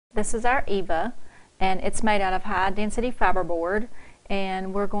This is our Eva, and it's made out of high density fiberboard,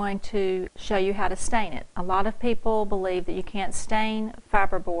 and we're going to show you how to stain it. A lot of people believe that you can't stain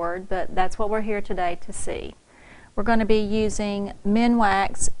fiberboard, but that's what we're here today to see. We're going to be using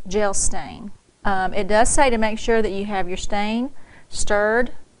Minwax gel stain. It does say to make sure that you have your stain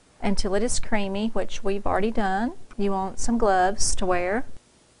stirred until it is creamy, which we've already done. You want some gloves to wear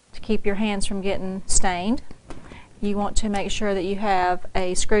to keep your hands from getting stained. You want to make sure that you have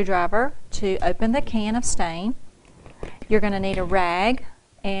a screwdriver to open the can of stain. You're going to need a rag,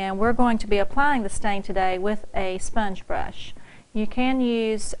 and we're going to be applying the stain today with a sponge brush. You can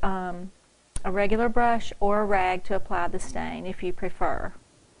use a regular brush or a rag to apply the stain if you prefer.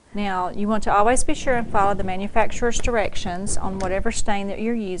 Now, you want to always be sure and follow the manufacturer's directions on whatever stain that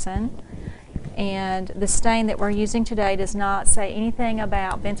you're using. And the stain that we're using today does not say anything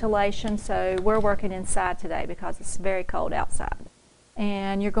about ventilation, so we're working inside today because it's very cold outside.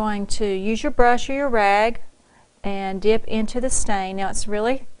 And you're going to use your brush or your rag and dip into the stain. Now, it's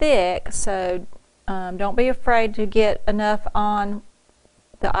really thick, so don't be afraid to get enough on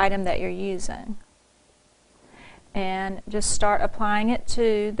the item that you're using. And just start applying it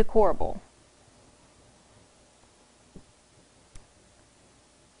to the corbel.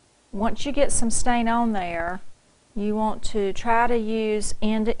 Once you get some stain on there, you want to try to use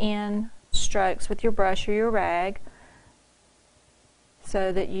end-to-end strokes with your brush or your rag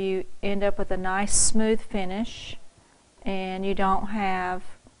so that you end up with a nice smooth finish and you don't have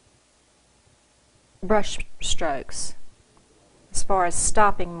brush strokes as far as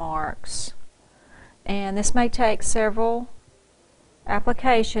stopping marks. And this may take several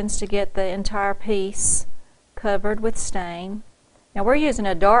applications to get the entire piece covered with stain. Now, we're using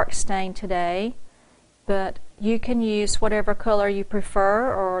a dark stain today, but you can use whatever color you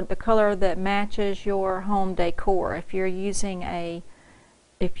prefer or the color that matches your home decor. If you're using the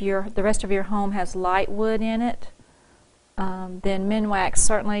rest of your home has light wood in it, then Minwax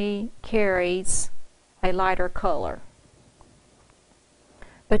certainly carries a lighter color.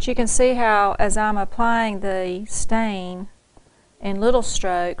 But you can see how as I'm applying the stain in little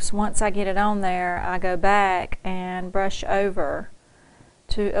strokes, once I get it on there, I go back and brush over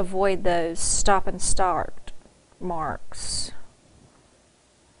to avoid those stop and start marks.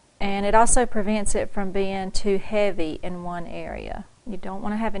 And it also prevents it from being too heavy in one area. You don't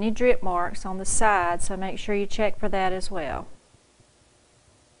want to have any drip marks on the side, so make sure you check for that as well.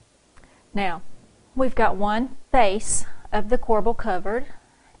 Now, we've got one face of the corbel covered,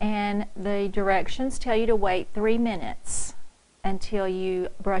 and the directions tell you to wait 3 minutes until you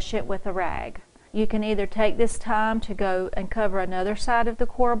brush it with a rag. You can either take this time to go and cover another side of the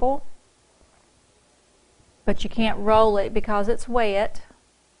corbel, but you can't roll it because it's wet,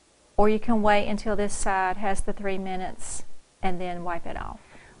 or you can wait until this side has the 3 minutes and then wipe it off.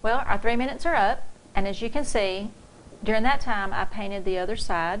 Well, our 3 minutes are up, and as you can see, during that time I painted the other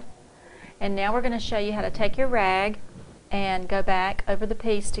side, and now we're going to show you how to take your rag and go back over the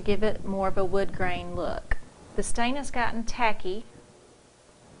piece to give it more of a wood grain look. The stain has gotten tacky,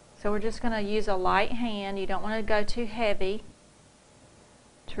 so we're just going to use a light hand. You don't want to go too heavy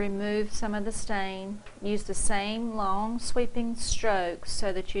to remove some of the stain. Use the same long sweeping strokes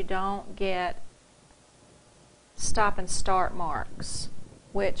so that you don't get stop and start marks,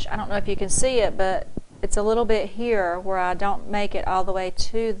 which I don't know if you can see it, but it's a little bit here where I don't make it all the way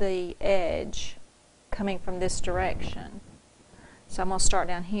to the edge coming from this direction. So I'm going to start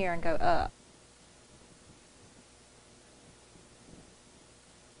down here and go up.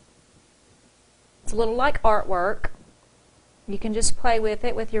 It's a little like artwork. You can just play with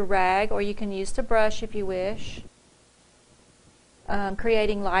it with your rag, or you can use the brush if you wish,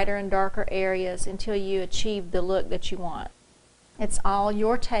 creating lighter and darker areas until you achieve the look that you want. It's all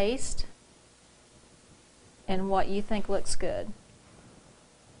your taste and what you think looks good.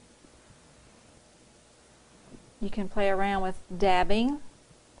 You can play around with dabbing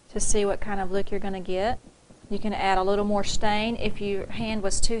to see what kind of look you're going to get. You can add a little more stain if your hand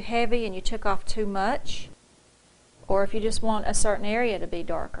was too heavy and you took off too much, or if you just want a certain area to be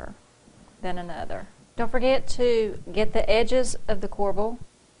darker than another. Don't forget to get the edges of the corbel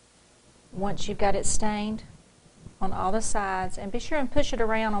once you've got it stained on all the sides, and be sure and push it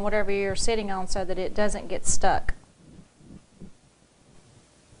around on whatever you're sitting on so that it doesn't get stuck.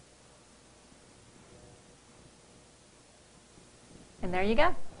 And there you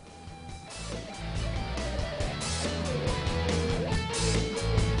go.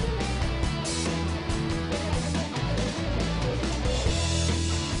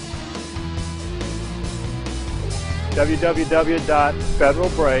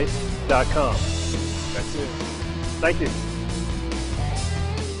 www.federalbrace.com. That's it. Thank you.